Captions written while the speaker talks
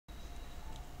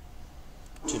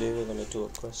Today we're going to do a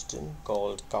question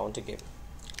called counter game.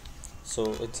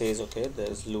 So it says, okay,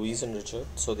 there's Louise and Richard,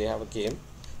 so they have a game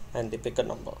and they pick a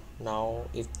number. Now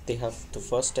if they have, the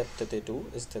first step that they do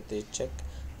is that they check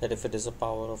that if it is a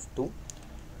power of 2.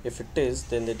 If it is,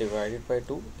 then they divide it by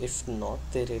 2. If not,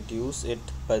 they reduce it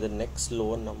by the next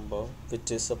lower number,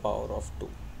 which is a power of 2.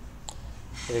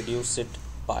 Reduce it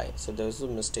by. So there was a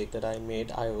mistake that I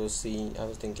made. I was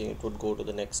thinking it would go to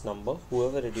the next number.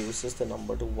 Whoever reduces the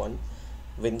number to 1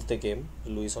 wins the game.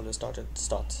 Louis always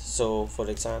starts. So for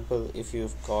example, if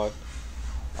you've got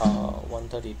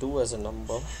 132 as a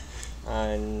number,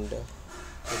 and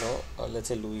let's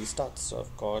say Louis starts. So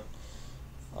I've got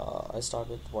I start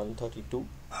with 132,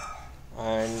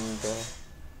 and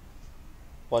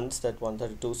once that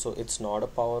 132, so it's not a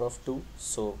power of 2,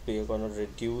 so we are going to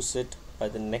reduce it by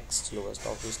the next lowest.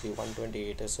 Obviously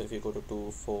 128 is, so if you go to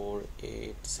 2, 4,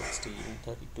 8, 16,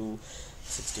 32,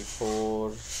 64,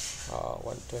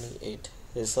 128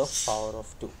 is a power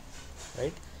of 2,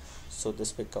 right? So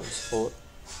this becomes 4.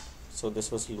 So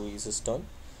this was Louise's turn.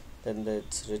 Then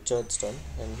it's Richard's turn,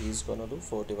 and he's gonna do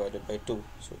 4 divided by 2,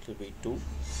 so it will be 2.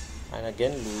 And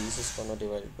again Louise is gonna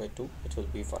divide it by 2, it will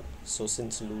be 1. So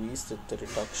since Louise did the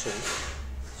reduction,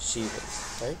 she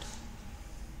wins, right?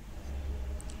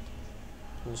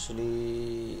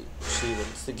 Initially she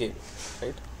wins the game,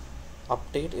 right?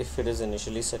 Update: if it is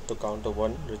initially set to counter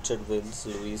 1, Richard wins,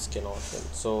 Louise cannot win.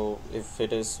 So if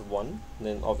it is 1,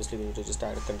 then obviously we need to just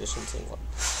add a condition saying 1.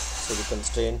 So the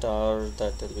constraint are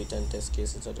that there will be 10 test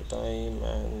cases at a time,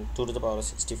 and 2 to the power of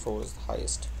 64 is the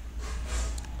highest,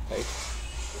 right?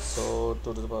 So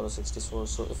 2 to the power of 64,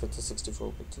 so if it's a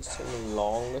 64 bit system,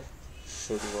 long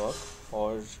should work,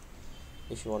 or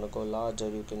if you want to go larger,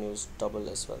 you can use double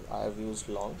as well. I have used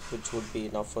long, which would be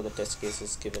enough for the test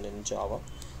cases given in Java.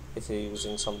 If you're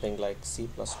using something like C++,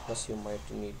 you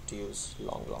might need to use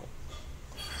long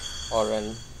or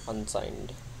an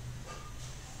unsigned,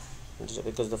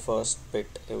 because the first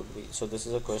bit it would be. So this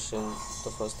is a question, the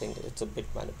first thing, it's a bit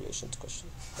manipulations question,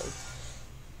 right?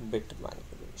 Bit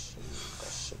manipulation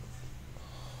question.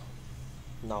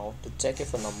 Now to check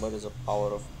if a number is a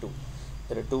power of 2,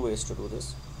 there are 2 ways to do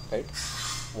this, right?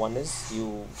 One is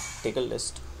you take a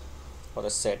list or a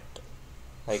set,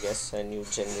 I guess, and you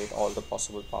generate all the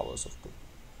possible powers of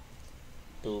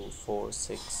 2, 4,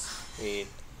 6, 8,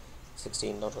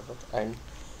 16, and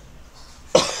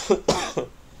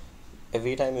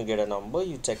every time you get a number,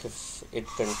 you check if it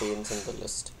contains in the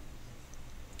list,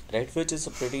 right? Which is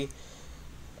a pretty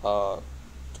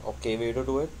okay way to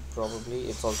do it. Probably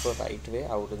it's also a right way.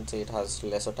 I wouldn't say it has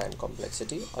lesser time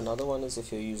complexity. Another one is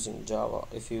if you're using Java,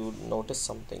 if you notice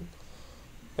something,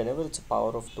 whenever it's a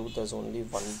power of 2, there's only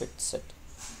 1 bit set,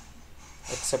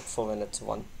 except for when it's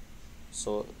 1.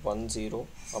 So 1 0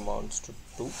 amounts to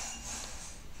 2,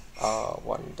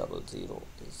 1 0 0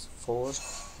 is 4,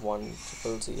 1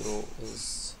 0 0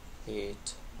 is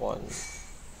 8, 1 4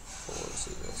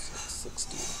 0 6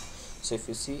 16. So if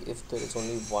you see, if there is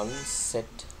only 1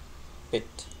 set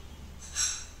bit,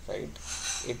 right,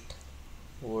 it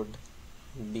would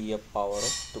be a power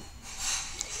of 2.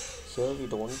 Here we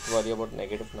don't worry about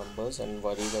negative numbers and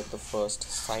worry that the first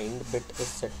signed bit is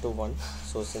set to 1.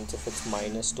 So since if it's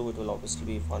 -2, it will obviously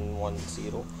be 1 1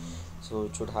 0. So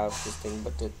it should have this thing,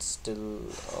 but it's still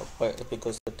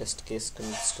because the test case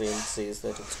constraint says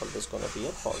that it's always going to be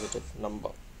a positive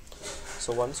number.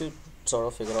 So once you sort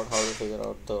of figure out how to figure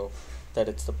out that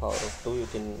it's the power of 2, you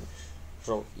can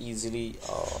easily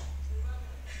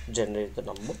generate the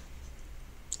number.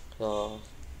 So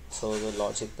the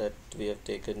logic that we have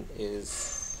taken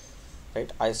is,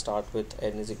 right, I start with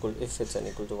n is equal, if it's n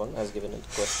equal to 1 as given in the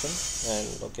question,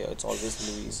 and okay, it's always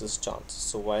Louise's chance.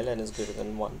 So while n is greater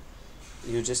than 1,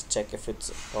 you just check if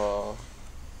it's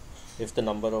if the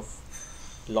number of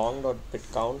long dot bit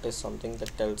count is something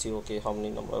that tells you, okay, how many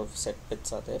number of set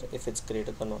bits are there. If it's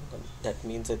greater than 1, then that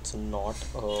means it's not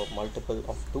a multiple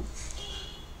of 2,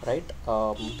 right?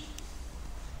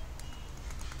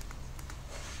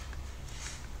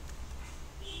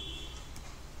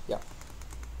 Yeah,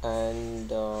 and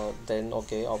then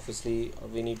okay, obviously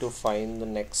we need to find the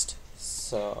next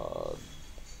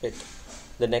bit,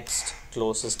 the next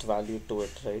closest value to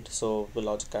it, right? So the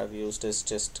logic I've used is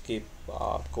just keep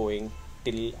going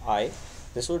till I.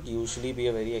 This would usually be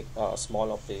a very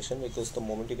small operation, because the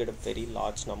moment you get a very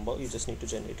large number, you just need to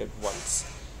generate it once,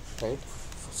 right?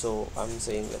 So I'm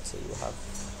saying, let's say you have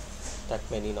that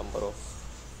many number of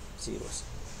zeros,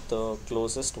 the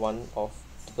closest one of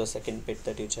the second bit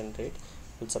that you generate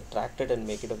will subtract it and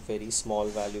make it a very small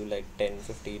value, like 10,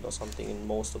 15 or something in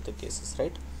most of the cases,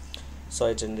 right? So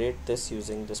I generate this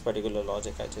using this particular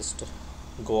logic I just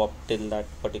go up till that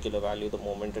particular value. The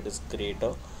moment it is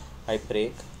greater, I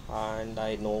break, and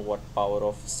I know what power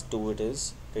of 2 it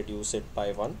is, reduce it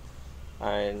by 1.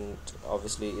 And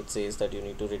obviously it says that you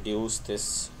need to reduce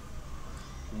this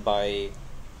by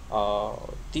uh,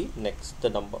 the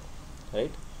number,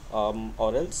 right?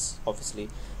 Or else obviously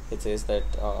it says that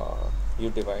you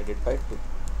divide it by 2.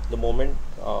 The moment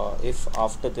if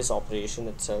after this operation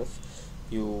itself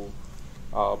you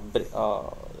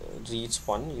reach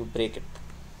 1, you break it.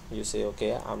 You say,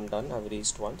 okay, I'm done, I've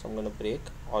reached 1, so I'm going to break.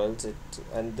 Or else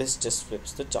and this just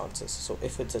flips the chances. So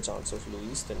if it's a chance of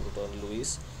Louis, then return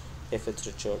Louis. If it's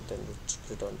Richard, then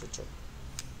return Richard.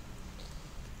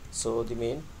 So the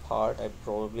main part I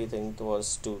probably think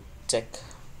was to check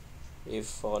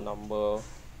if a number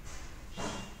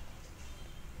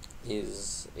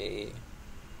is a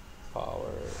power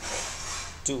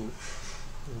of 2.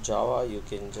 In Java you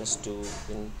can just do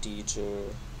integer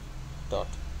dot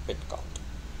bit count,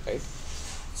 right?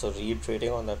 So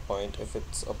reiterating on that point, if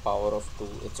it's a power of 2,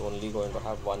 it's only going to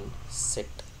have one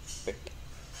set bit.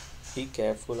 Be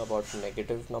careful about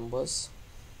negative numbers,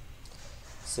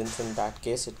 since in that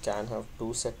case it can have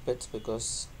 2 set bits,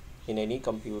 because in any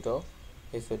computer,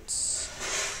 if it's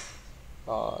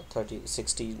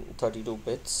 32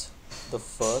 bits, the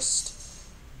first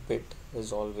bit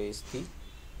is always the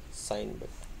sign bit.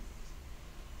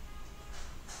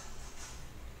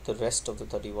 The rest of the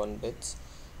 31 bits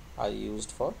are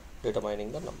used for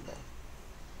determining the number.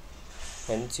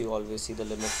 Hence you always see the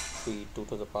limit be 2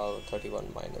 to the power of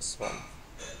 31 minus 1,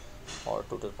 or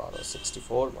 2 to the power of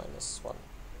 64 minus 1,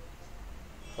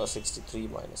 or 63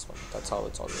 minus 1. That's how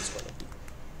it's always going to be.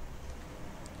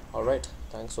 Alright,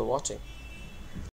 thanks for watching.